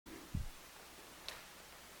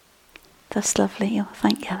That's lovely. Oh,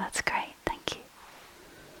 thank you. That's great. Thank you.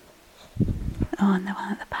 Oh, and the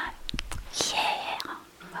one at the back. Yeah.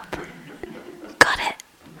 Well done. Got it.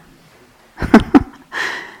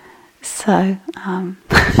 So,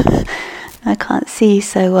 I can't see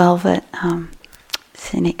so well, but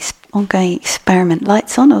it's an ongoing experiment.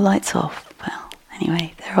 Lights on or lights off? Well,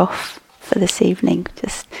 anyway, they're off for this evening.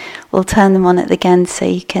 Just we'll turn them on at the end so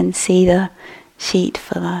you can see the sheet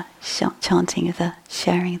for the chanting of the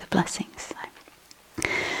sharing of the blessings.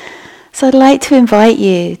 So I'd like to invite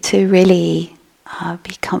you to really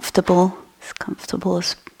be comfortable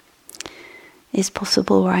as is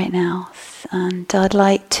possible right now. And I'd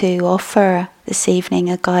like to offer this evening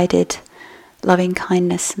a guided loving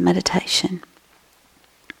kindness meditation.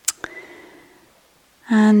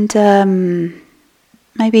 And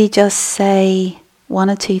maybe just say one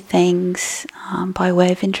or two things by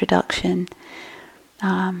way of introduction.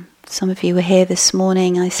 Some of you were here this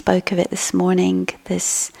morning. I spoke of it this morning.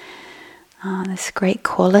 This great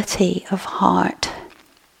quality of heart,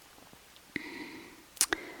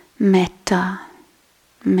 metta,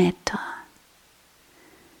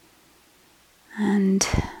 and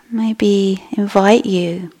maybe invite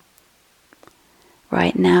you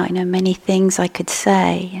right now. Many things I could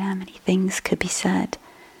say. Many things could be said.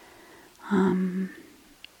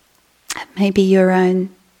 Maybe your own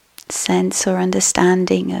sense or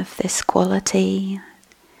understanding of this quality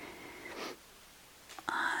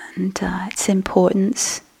and its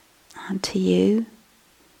importance to you,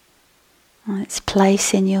 its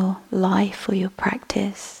place in your life or your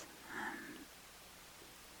practice.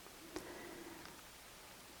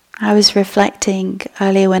 I was reflecting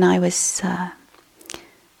earlier when I was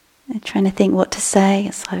trying to think what to say.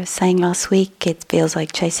 As I was saying last week, it feels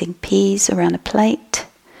like chasing peas around a plate.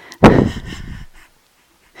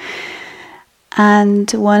 And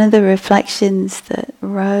one of the reflections that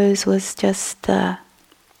rose was just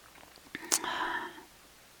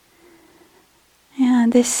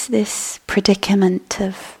this predicament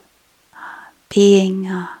of being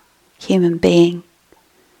a human being.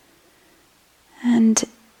 And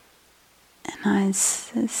there's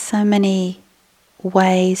so many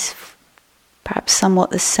ways, perhaps somewhat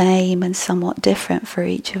the same and somewhat different for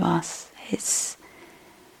each of us. It's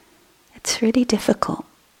really difficult.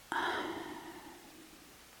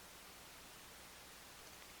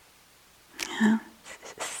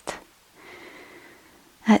 Just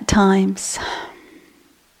at times.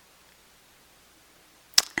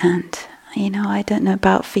 And, I don't know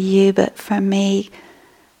about for you, but for me,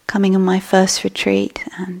 coming on my first retreat,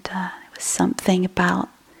 and it was something about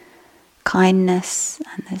kindness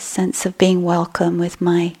and the sense of being welcome with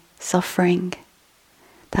my suffering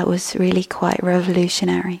that was really quite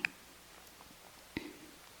revolutionary.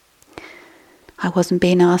 I wasn't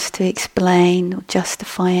being asked to explain or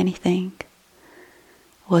justify anything.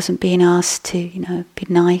 I wasn't being asked to, be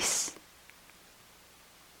nice.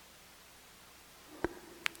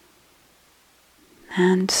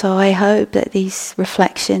 And so I hope that these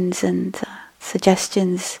reflections and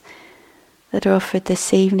suggestions that are offered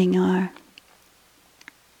this evening are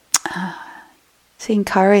to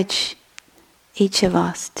encourage each of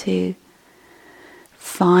us to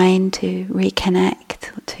find, to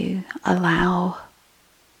reconnect, to allow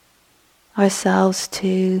ourselves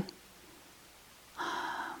to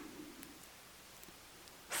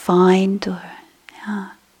find or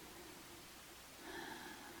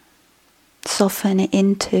soften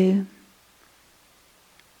into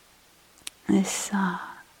this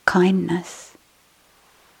kindness.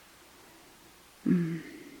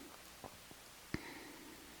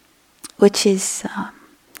 Which is,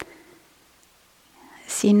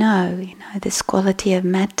 as you know, this quality of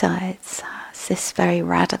metta, it's this very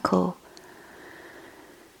radical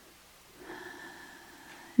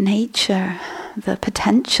nature, the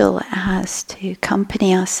potential it has to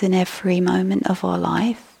accompany us in every moment of our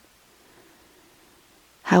life.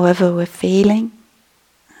 However we're feeling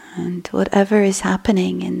and whatever is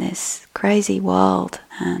happening in this crazy world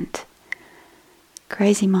and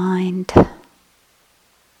crazy mind.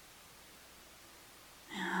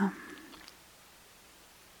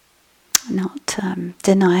 Not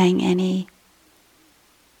denying any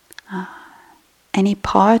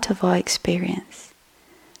part of our experience,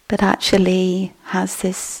 but actually has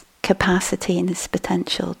this capacity and this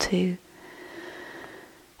potential to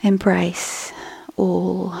embrace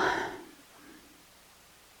all.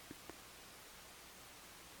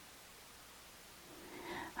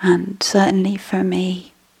 And certainly for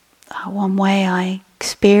me, one way I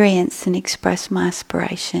experience and express my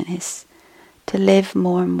aspiration is to live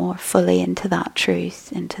more and more fully into that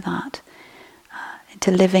truth, into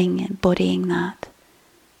living, embodying that.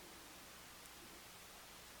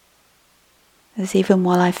 Because even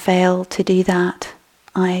while I fail to do that,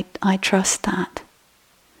 I trust that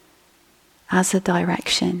as a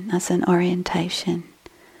direction, as an orientation,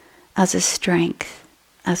 as a strength,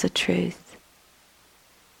 as a truth.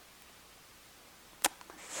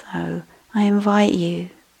 So I invite you,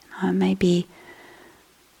 maybe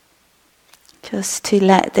just to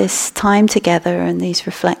let this time together and these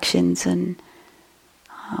reflections, and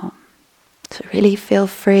to really feel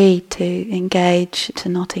free to engage, to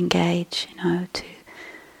not engage, to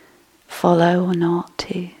follow or not,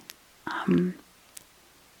 to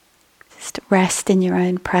just rest in your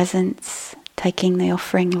own presence, taking the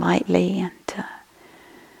offering lightly, and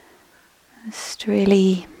just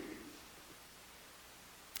really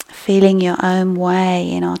feeling your own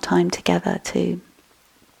way in our time together to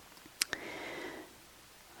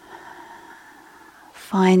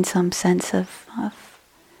find some sense of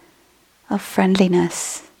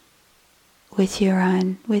friendliness with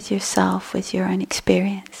yourself, with your own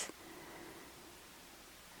experience,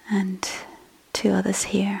 and to others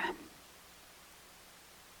here.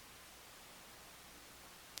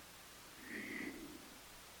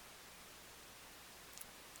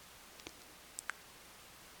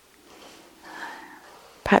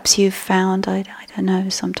 Perhaps you've found, I don't know,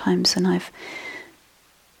 sometimes when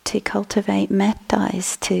to cultivate metta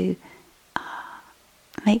is to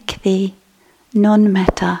make the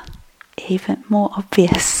non-metta even more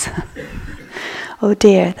obvious. Oh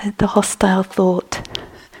dear, the hostile thought.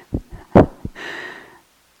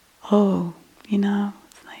 Oh,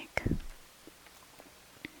 it's like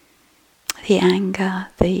the anger,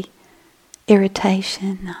 the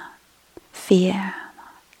irritation, fear.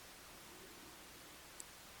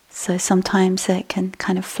 So sometimes it can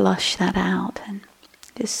kind of flush that out, and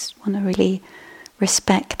just want to really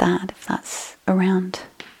respect that if that's around.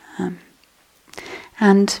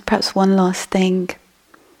 And perhaps one last thing,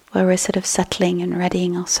 where we're sort of settling and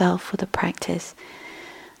readying ourselves for the practice.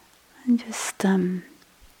 And just,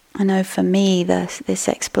 I know for me, this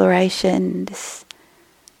exploration, this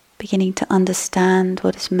beginning to understand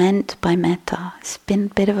what is meant by metta, it's been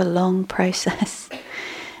a bit of a long process.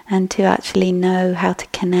 And to actually know how to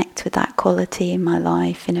connect with that quality in my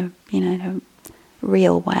life in a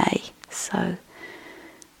real way. So,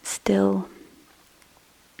 still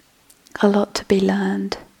a lot to be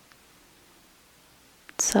learned.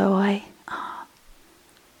 So I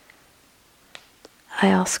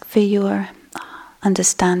ask for your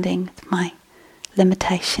understanding of my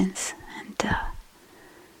limitations, and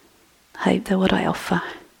hope that what I offer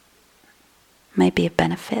may be a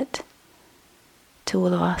benefit to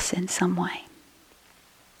all of us in some way.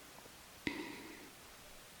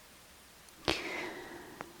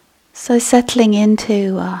 So settling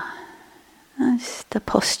into just the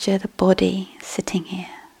posture, the body, sitting here.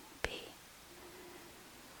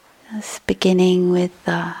 Just beginning with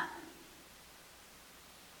and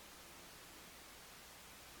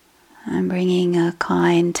bringing a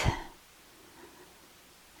kind,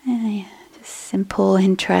 just simple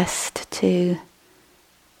interest to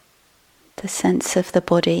the sense of the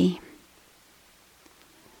body,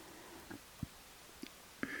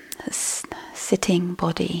 the sitting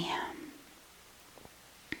body.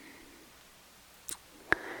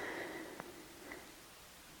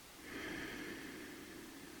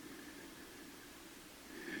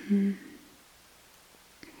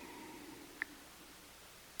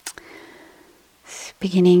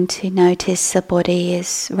 Beginning to notice the body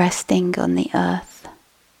is resting on the earth.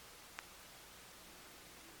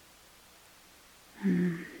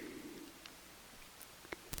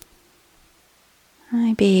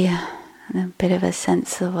 Maybe a bit of a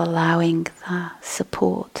sense of allowing the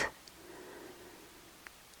support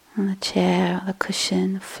on the chair, or the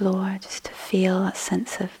cushion, the floor, just to feel that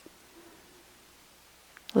sense of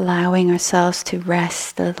allowing ourselves to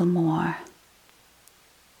rest a little more.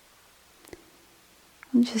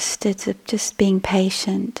 And just being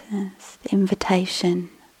patient, it's the invitation,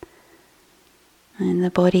 and the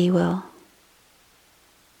body will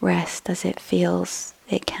rest as it feels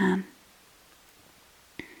it can.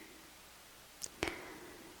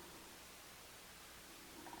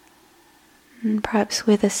 And perhaps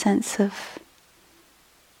with a sense of,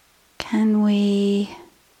 can we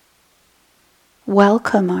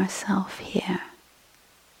welcome ourselves here?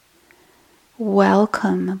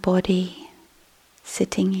 Welcome a body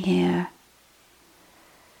sitting here.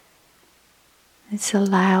 It's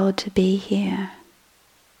allowed to be here.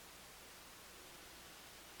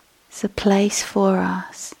 It's a place for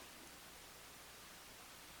us.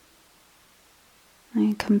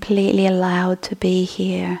 We're completely allowed to be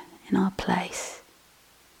here in our place.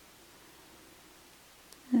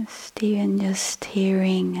 Just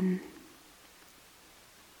hearing and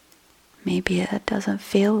maybe it doesn't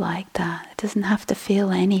feel like that. It doesn't have to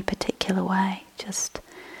feel any particular way. Just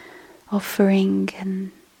offering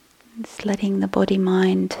and just letting the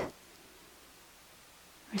body-mind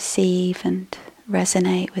receive and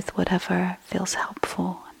resonate with whatever feels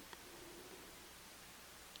helpful.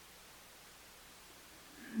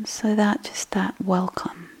 And so that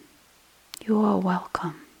welcome. You are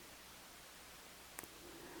welcome.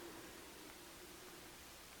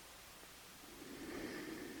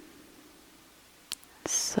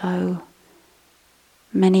 So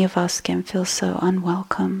many of us can feel so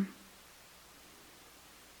unwelcome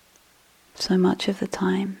so much of the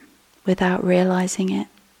time without realizing it,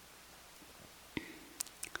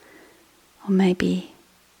 or maybe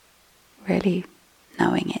really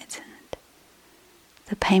knowing it and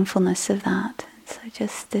the painfulness of that. So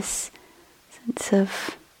just this sense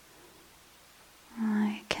of,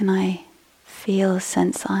 can I feel a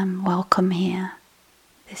sense I'm welcome here,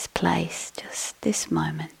 this place, just this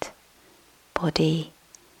moment, body,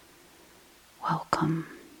 welcome.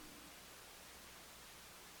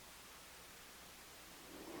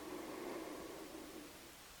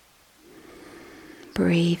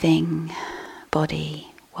 Breathing, body,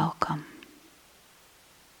 welcome.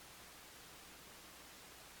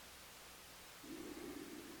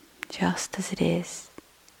 Just as it is.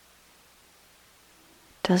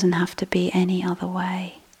 Doesn't have to be any other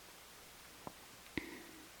way.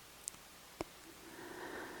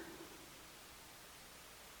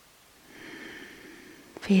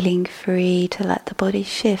 Feeling free to let the body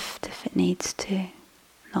shift if it needs to.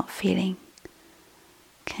 Not feeling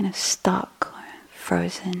kind of stuck or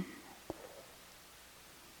frozen.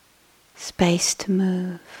 Space to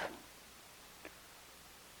move.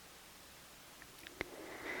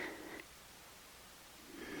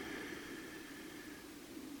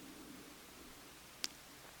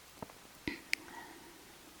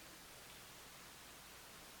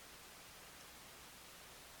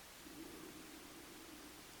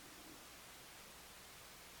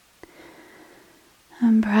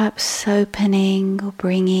 And perhaps opening or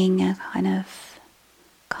bringing a kind of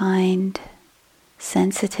kind,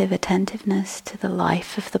 sensitive attentiveness to the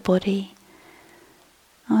life of the body,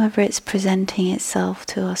 however it's presenting itself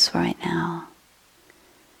to us right now.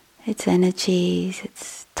 Its energies,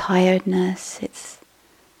 its tiredness, its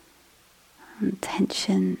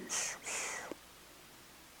tensions, its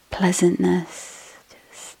pleasantness.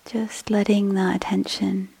 Just letting that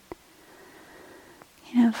attention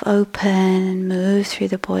open and move through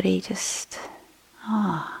the body, just,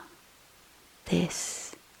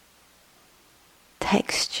 this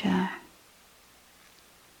texture,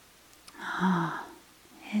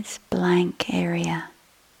 it's blank area.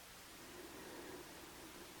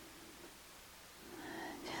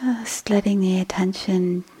 Just letting the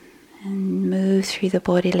attention and move through the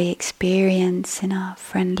bodily experience in a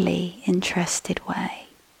friendly, interested way.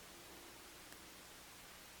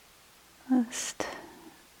 Just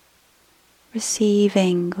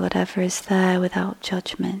receiving whatever is there without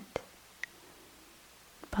judgment,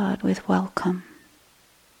 but with welcome.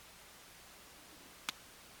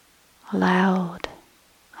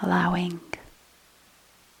 Allowing.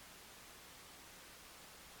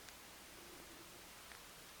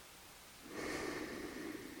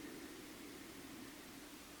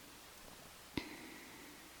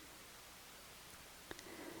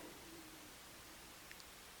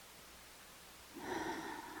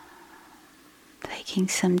 Taking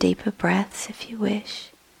some deeper breaths if you wish.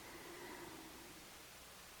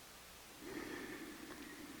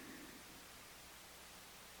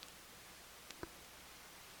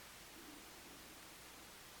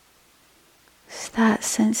 It's that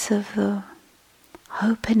sense of the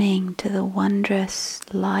opening to the wondrous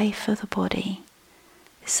life of the body,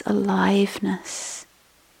 this aliveness,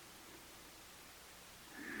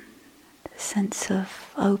 the sense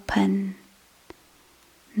of open,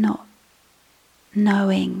 not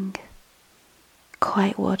knowing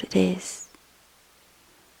quite what it is,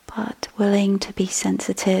 but willing to be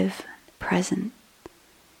sensitive, present,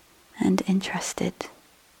 and interested.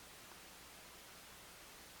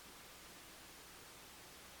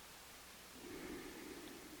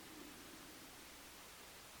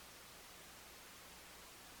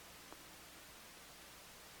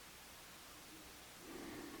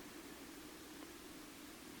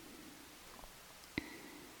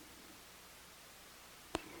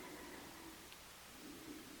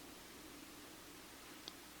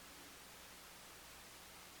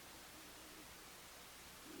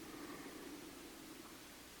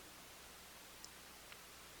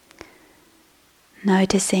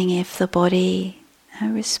 Noticing if the body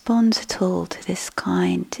responds at all to this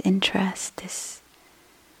kind interest, this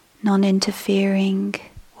non-interfering,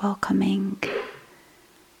 welcoming.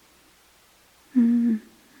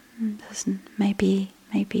 Doesn't maybe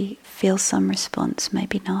feel some response,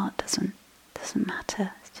 maybe not. Doesn't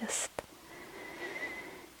matter. It's just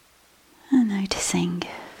noticing.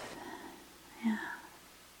 Yeah.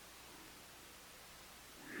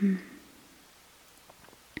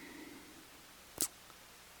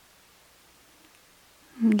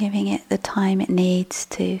 And giving it the time it needs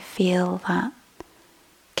to feel that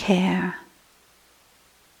care.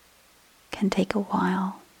 Can take a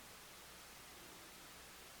while.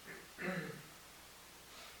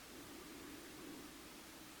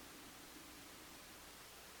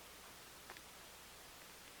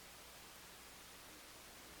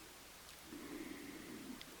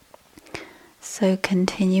 So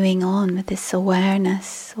continuing on with this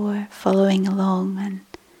awareness or following along and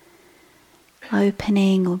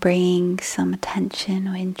opening or bringing some attention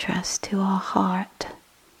or interest to our heart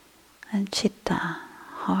and citta,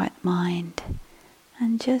 heart, mind,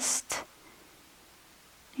 and just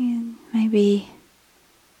maybe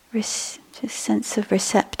just sense of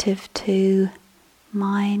receptive to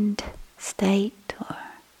mind state or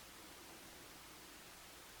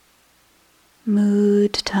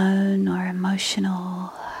mood, tone, or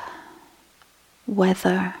emotional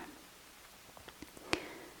weather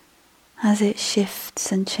as it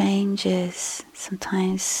shifts and changes,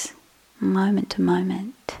 sometimes moment to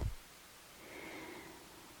moment.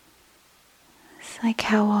 It's like,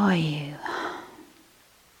 how are you?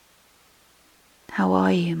 How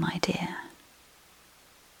are you, my dear?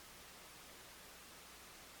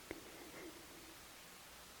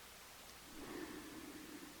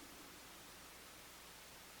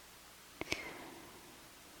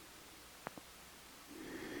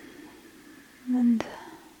 And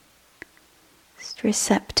just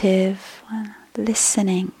receptive,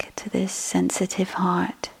 listening to this sensitive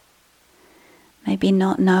heart, maybe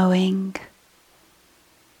not knowing,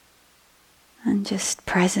 and just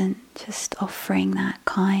present, just offering that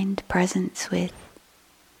kind presence with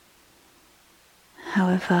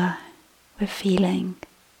however we're feeling,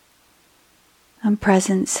 and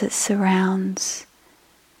presence that surrounds,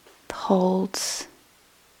 holds,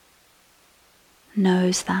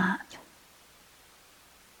 knows that.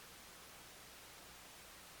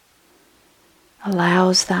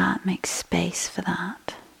 Allows that, makes space for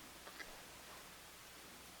that.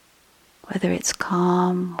 Whether it's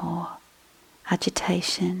calm or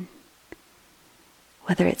agitation,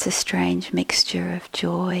 whether it's a strange mixture of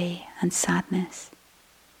joy and sadness,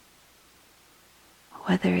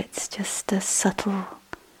 whether it's just a subtle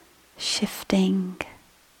shifting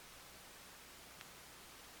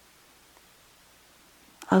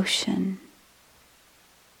ocean.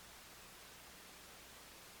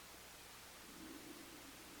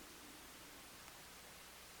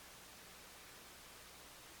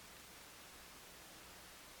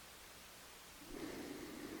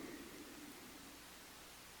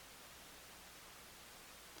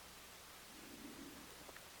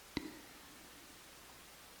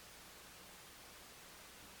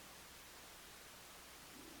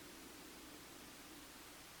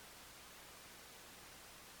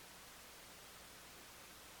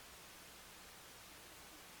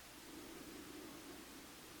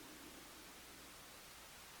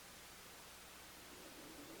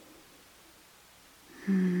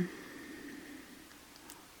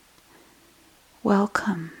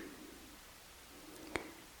 Welcome.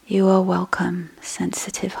 You are welcome,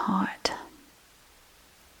 sensitive heart.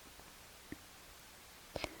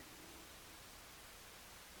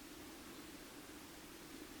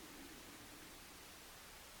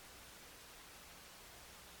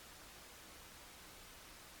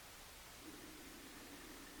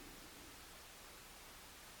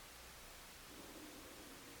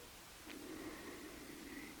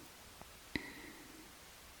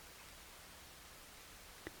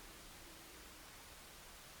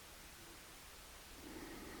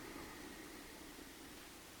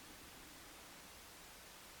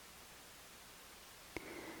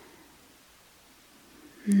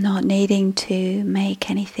 Not needing to make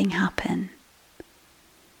anything happen.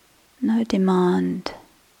 No demand.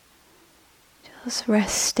 Just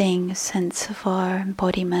resting a sense of our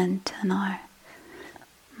embodiment and our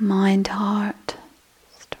mind, heart.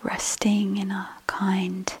 Just resting in a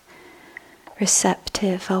kind,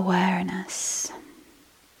 receptive awareness.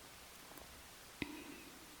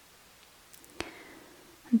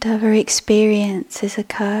 Whatever experience is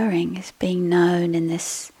occurring is being known in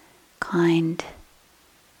this kind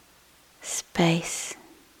space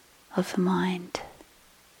of the mind.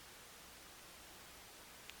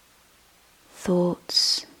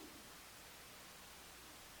 Thoughts,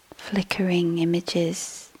 flickering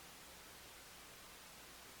images,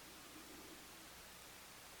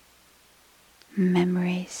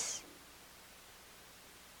 memories.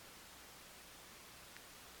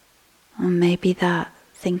 Or maybe that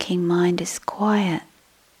thinking mind is quiet.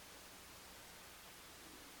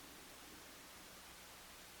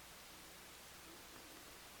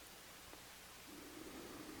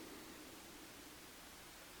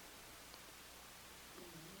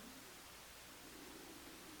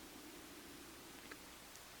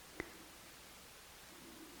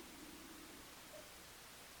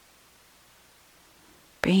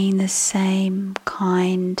 Bring the same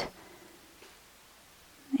kind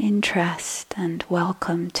interest and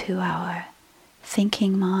welcome to our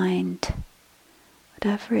thinking mind,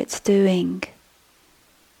 whatever it's doing,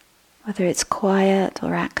 whether it's quiet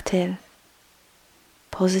or active,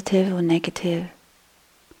 positive or negative.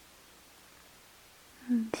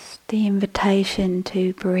 It's the invitation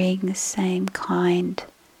to bring the same kind,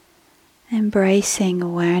 embracing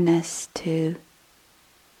awareness to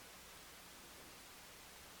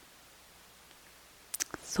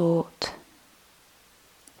thought.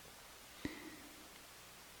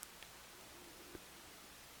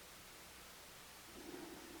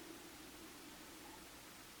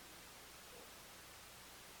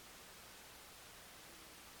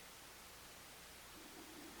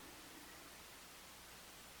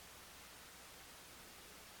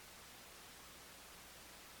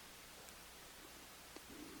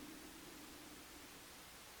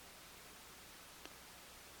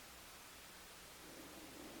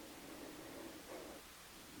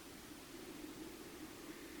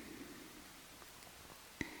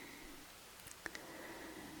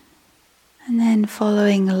 And then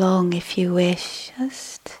following along, if you wish,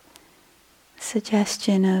 just a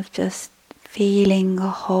suggestion of just feeling the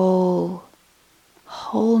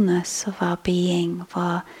wholeness of our being, of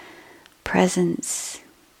our presence,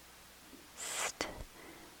 just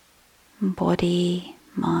body,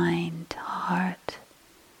 mind, heart,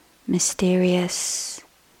 mysterious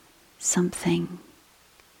something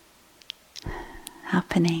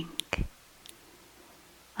happening,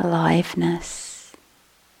 aliveness.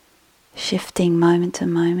 Shifting moment to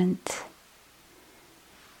moment,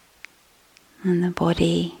 and the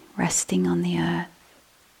body resting on the earth.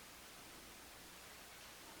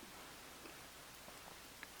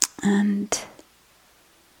 And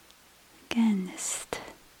again, just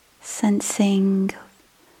sensing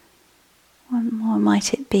what more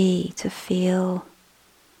might it be to feel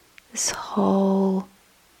this whole,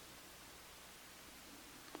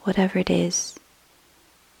 whatever it is,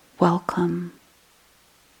 welcome.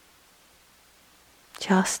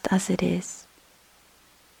 Just as it is,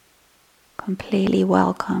 completely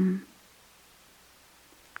welcome.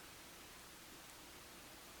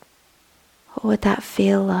 What would that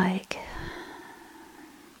feel like?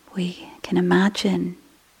 We can imagine,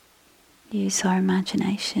 use our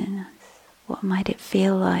imagination. What might it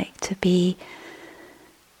feel like to be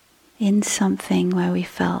in something where we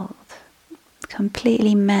felt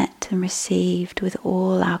completely met and received with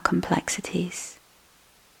all our complexities?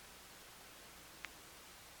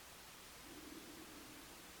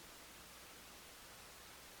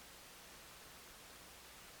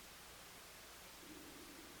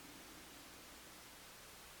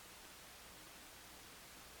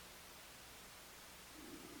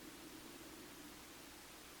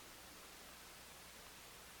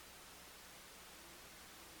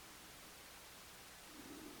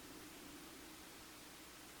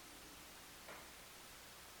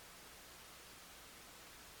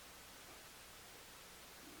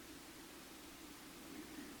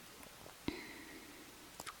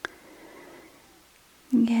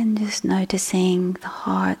 Again, just noticing the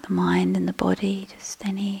heart, the mind and the body, just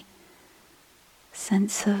any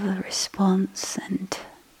sense of a response, and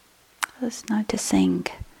just noticing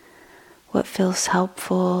what feels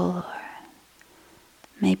helpful, or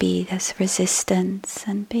maybe there's resistance,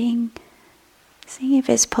 and seeing if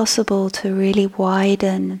it's possible to really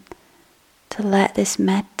widen, to let this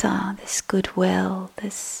metta, this goodwill,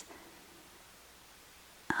 this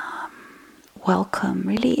welcome,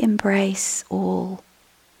 really embrace all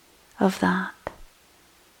of that.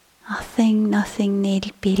 Nothing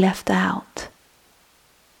need be left out.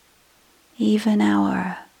 Even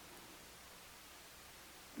our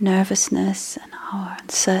nervousness and our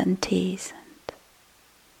uncertainties and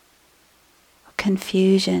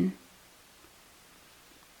confusion.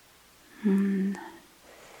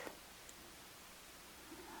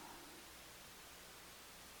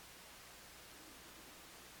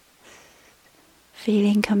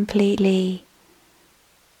 Feeling completely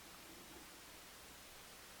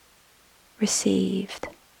received,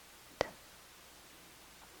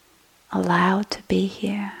 allowed to be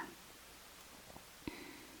here.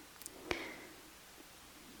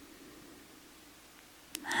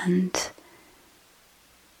 And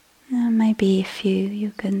maybe if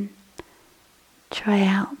you can try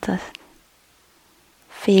out the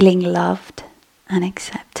feeling loved and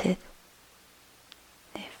accepted.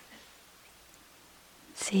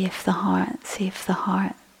 See if the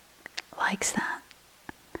heart likes that.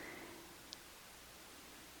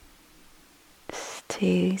 Just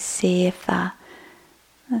to see if that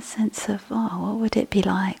a sense of, what would it be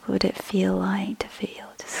like? What would it feel like to feel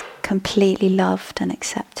just completely loved and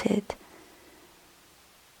accepted,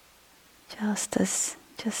 just as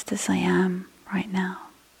I am right now.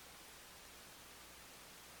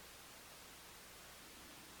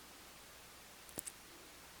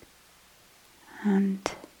 And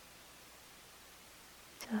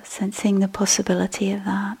just sensing the possibility of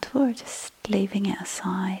that, or just leaving it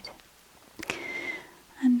aside.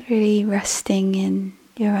 And really resting in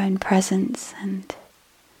your own presence and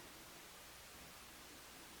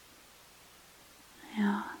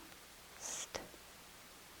just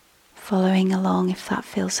following along if that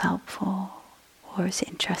feels helpful or is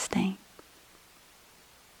interesting.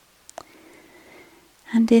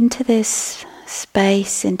 And into this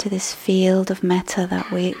space, into this field of metta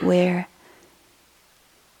that we're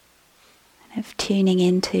kind of tuning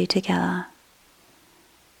into together.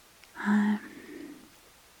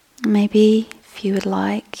 Maybe if you would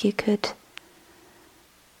like, you could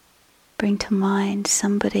bring to mind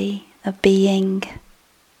somebody, a being,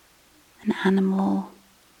 an animal,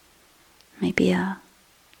 maybe an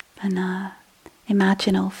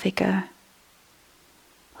imaginal figure,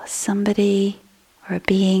 or somebody or a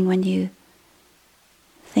being when you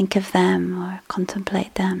think of them or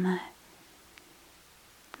contemplate them that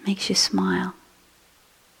makes you smile.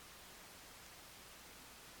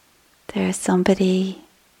 There is somebody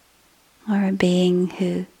or a being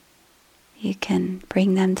who you can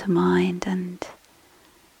bring them to mind and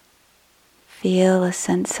feel a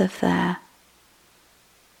sense of their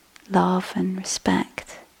love and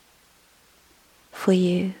respect for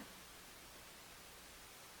you,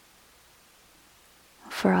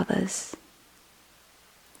 for others.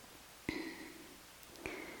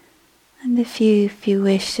 And if you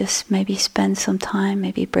wish, just maybe spend some time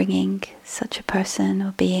maybe bringing such a person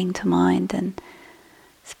or being to mind and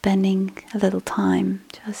spending a little time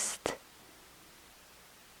just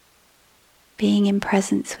being in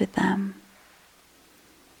presence with them,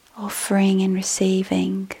 offering and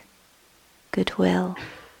receiving goodwill,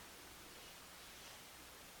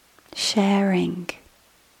 sharing,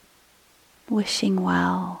 wishing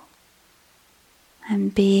well,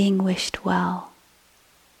 and being wished well.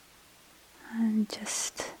 And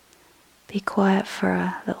just be quiet for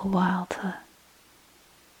a little while so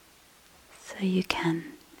you can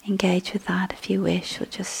engage with that if you wish, or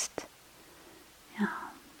just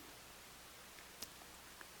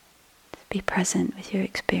be present with your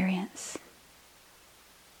experience.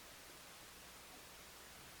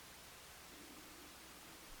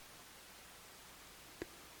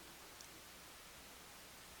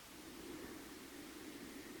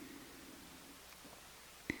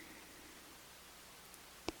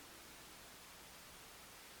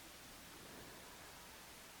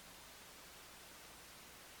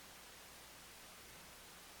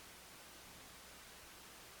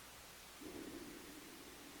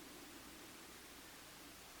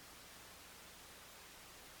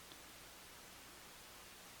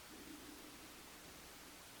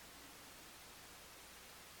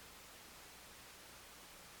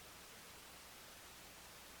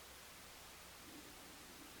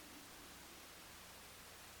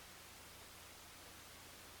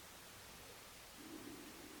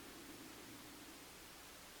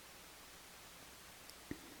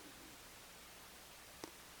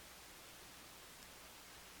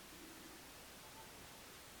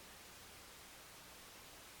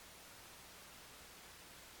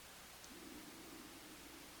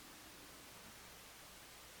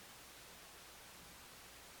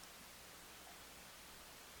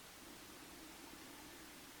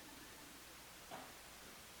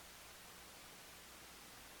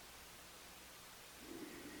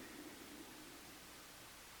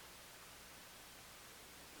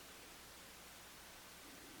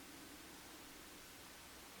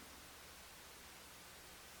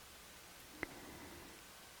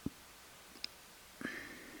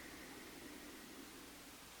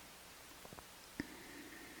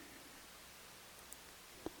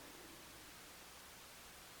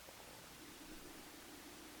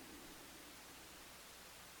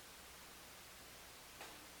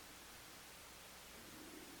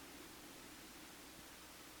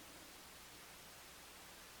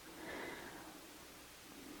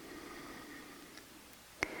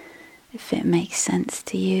 If it makes sense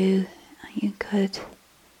to you, you could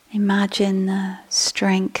imagine the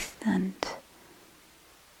strength and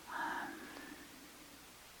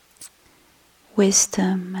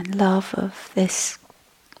wisdom and love of this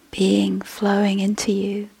being flowing into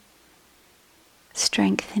you,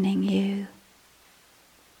 strengthening you,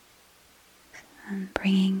 and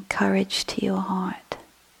bringing courage to your heart,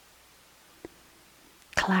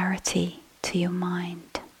 clarity to your mind.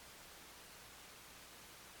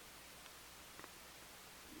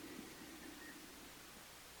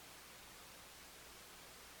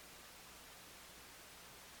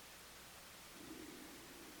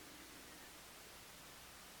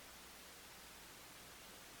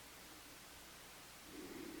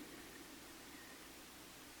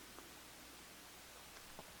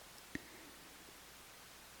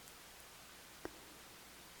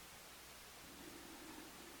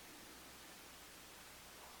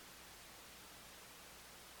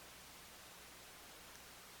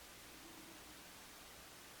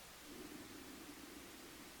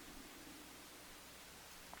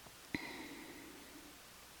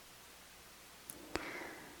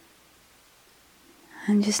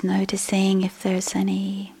 And just noticing if there's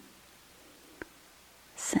any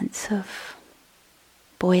sense of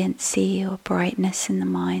buoyancy or brightness in the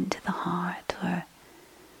mind, the heart, or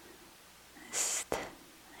just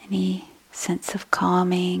any sense of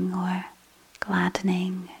calming or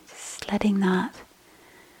gladdening, just letting that,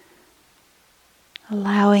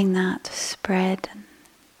 allowing that to spread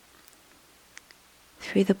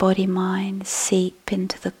through the body-mind, seep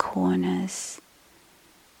into the corners,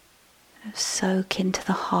 soak into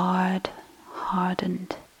the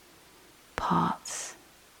hardened parts.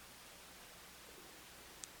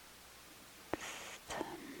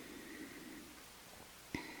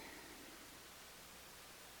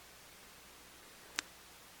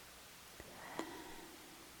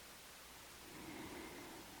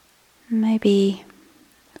 Maybe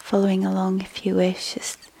following along if you wish,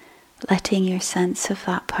 just letting your sense of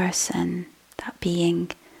that person, that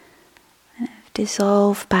being,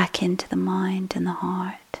 dissolve back into the mind and the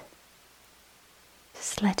heart.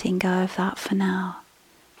 Just letting go of that for now,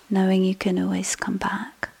 knowing you can always come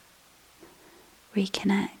back,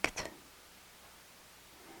 reconnect.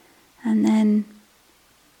 And then,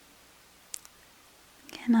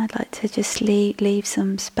 again, I'd like to just leave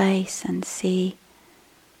some space and see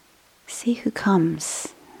who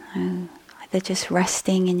comes, either just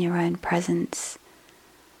resting in your own presence,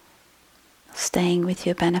 staying with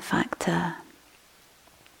your benefactor,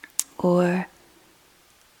 or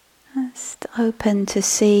just open to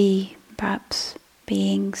see perhaps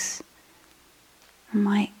beings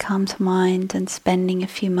might come to mind, and spending a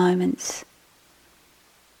few moments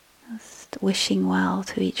just wishing well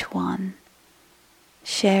to each one,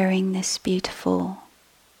 sharing this beautiful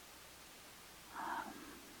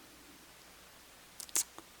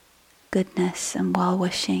goodness and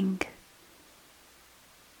well-wishing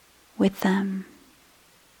with them,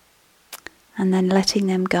 and then letting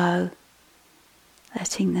them go,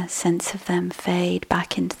 letting the sense of them fade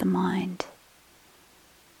back into the mind,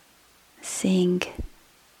 seeing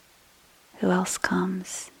who else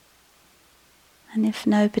comes. And if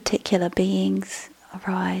no particular beings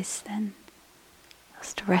arise, then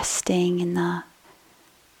just resting in the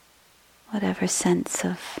whatever sense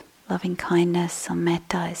of loving kindness or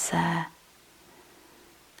metta is there,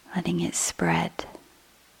 letting it spread,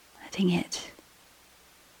 letting it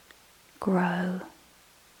grow,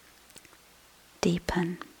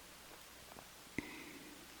 deepen.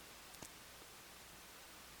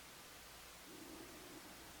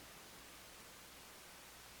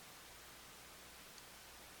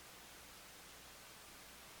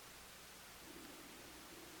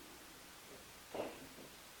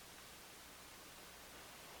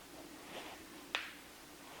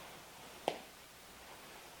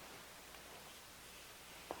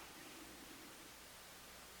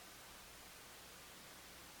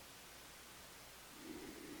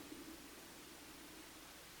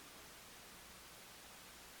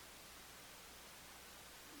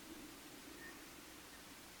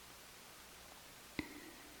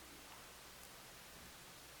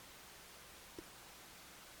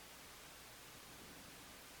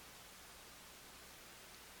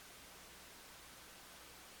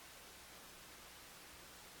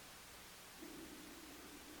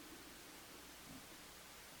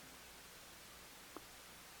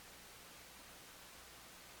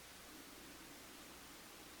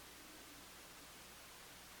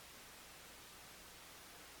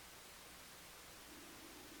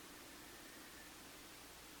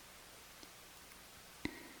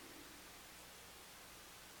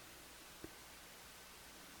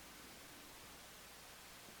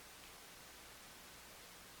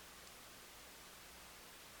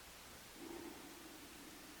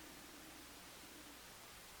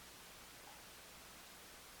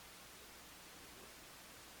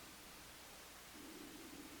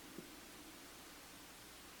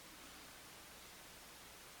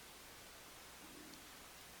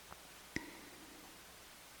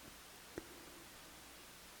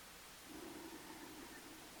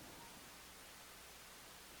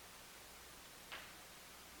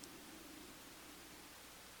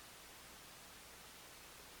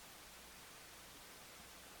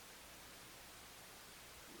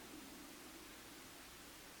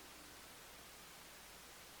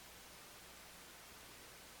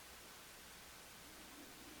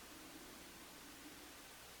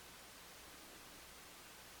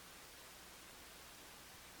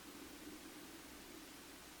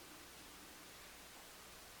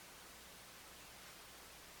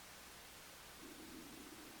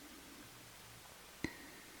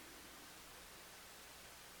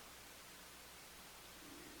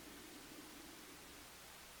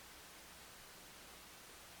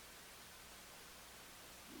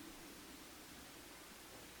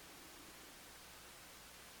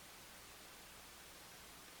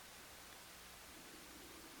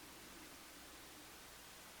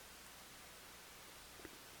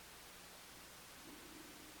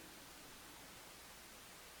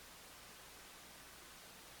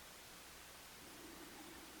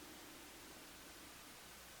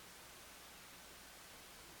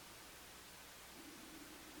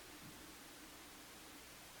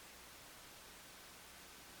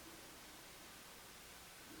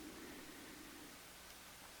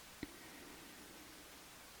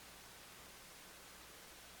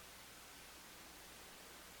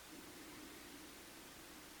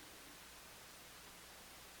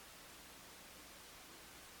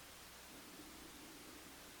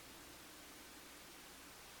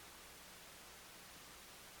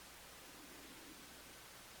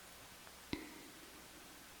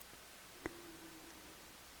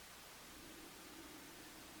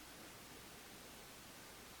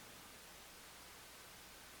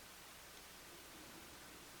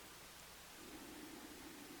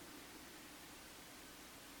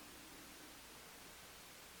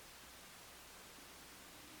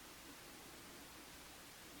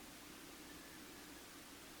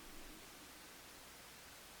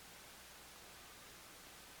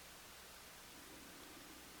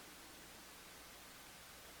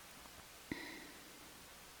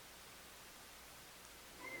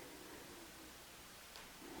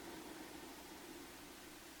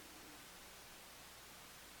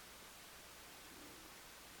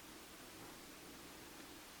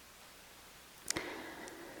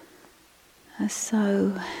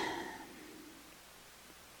 So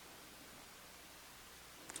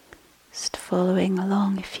just following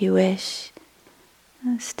along if you wish,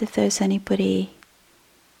 just if there's anybody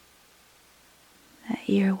that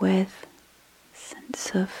you're with,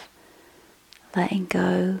 sense of letting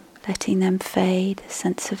go, letting them fade, a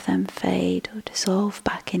sense of them fade or dissolve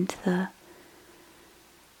back into the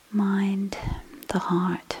mind, the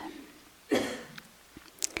heart.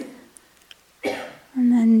 And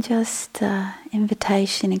then just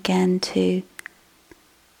invitation again to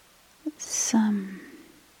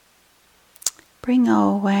bring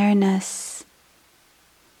our awareness,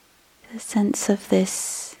 the sense of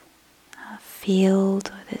this field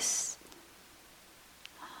or this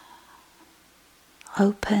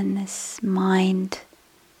open, this mind,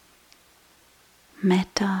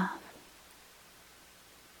 metta,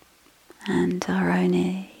 and our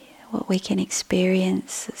own, what we can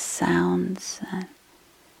experience as sounds, and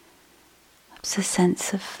it's a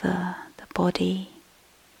sense of the body,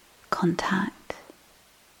 contact,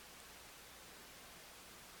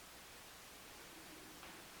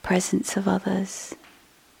 presence of others.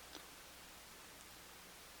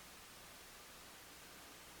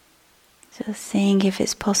 Just seeing if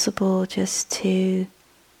it's possible just to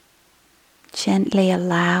gently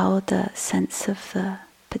allow the sense of the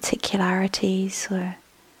particularities or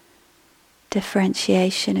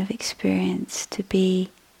differentiation of experience to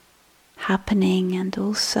be happening, and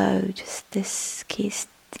also just this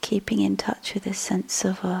keeping in touch with this sense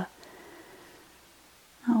of a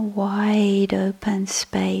wide open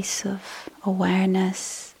space of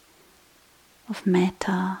awareness, of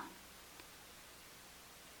metta.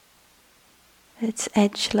 It's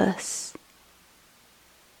edgeless,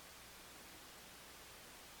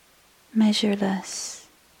 measureless,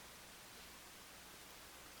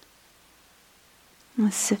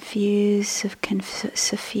 suffuse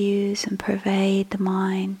and pervade the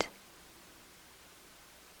mind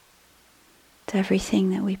to everything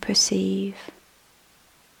that we perceive.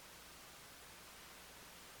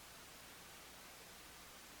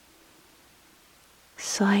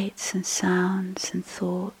 Sights and sounds and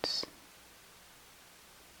thoughts.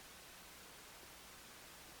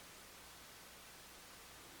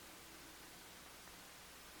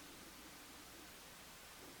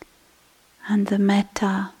 And the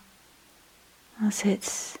metta, as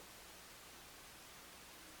it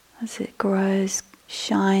grows,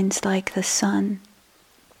 shines like the sun,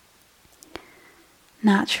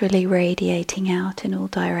 naturally radiating out in all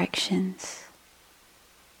directions,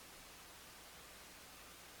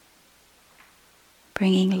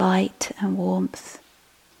 bringing light and warmth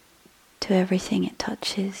to everything it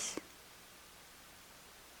touches.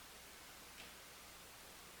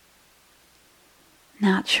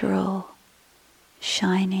 Natural,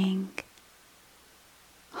 shining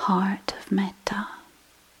heart of metta.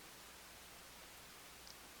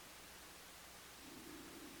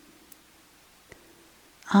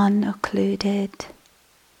 Unoccluded,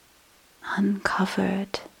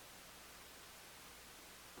 uncovered.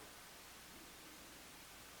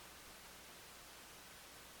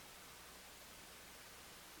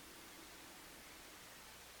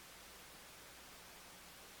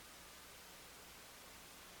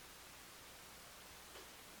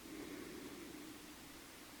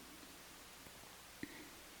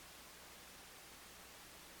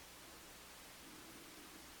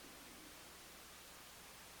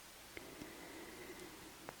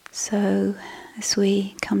 So, as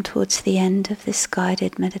we come towards the end of this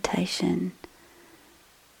guided meditation,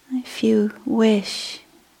 if you wish,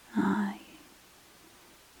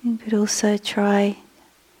 you could also try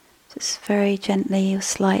just very gently or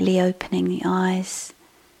slightly opening the eyes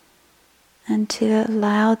and to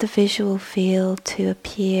allow the visual field to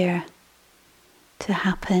appear, to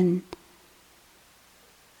happen.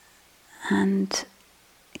 And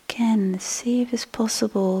again, see if it's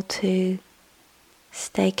possible to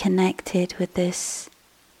stay connected with this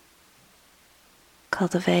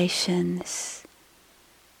cultivation, this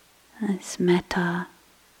metta.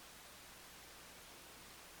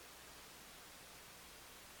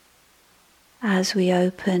 As we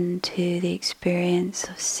open to the experience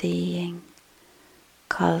of seeing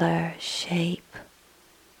color, shape,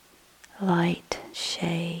 light,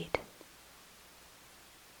 shade,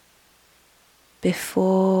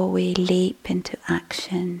 before we leap into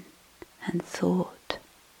action and thought,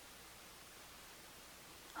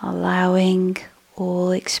 allowing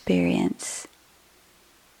all experience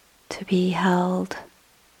to be held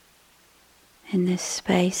in this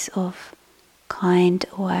space of kind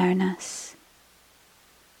awareness.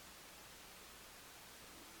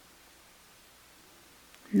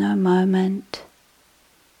 No moment,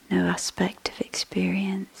 no aspect of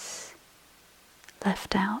experience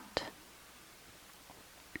left out.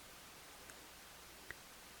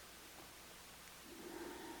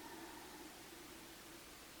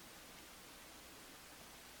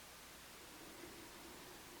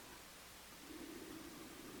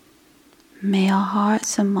 May our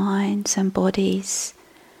hearts and minds and bodies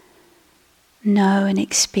know and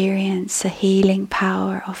experience the healing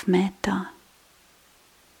power of metta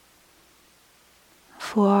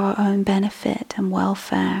for our own benefit and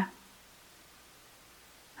welfare,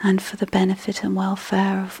 and for the benefit and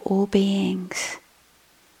welfare of all beings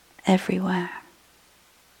everywhere.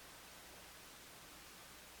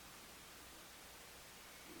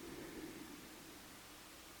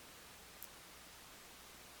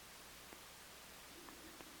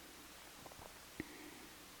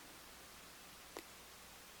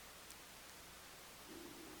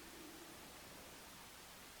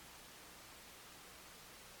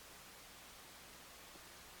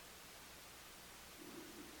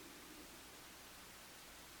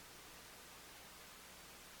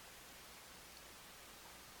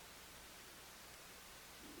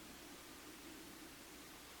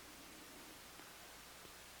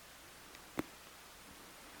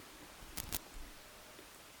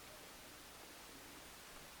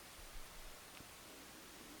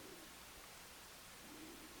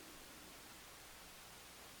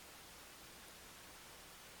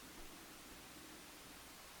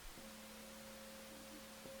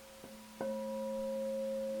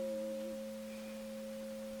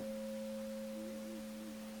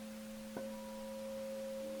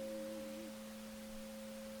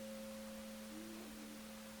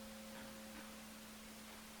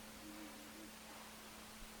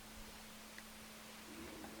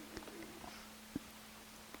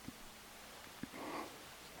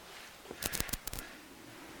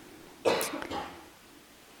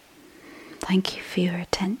 Thank you for your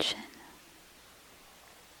attention.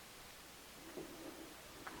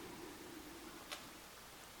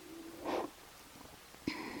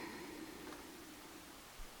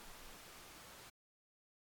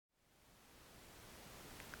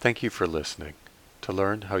 Thank you for listening. To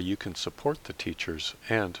learn how you can support the teachers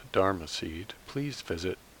and Dharma Seed, please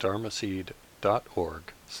visit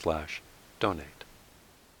dharmaseed.org/donate.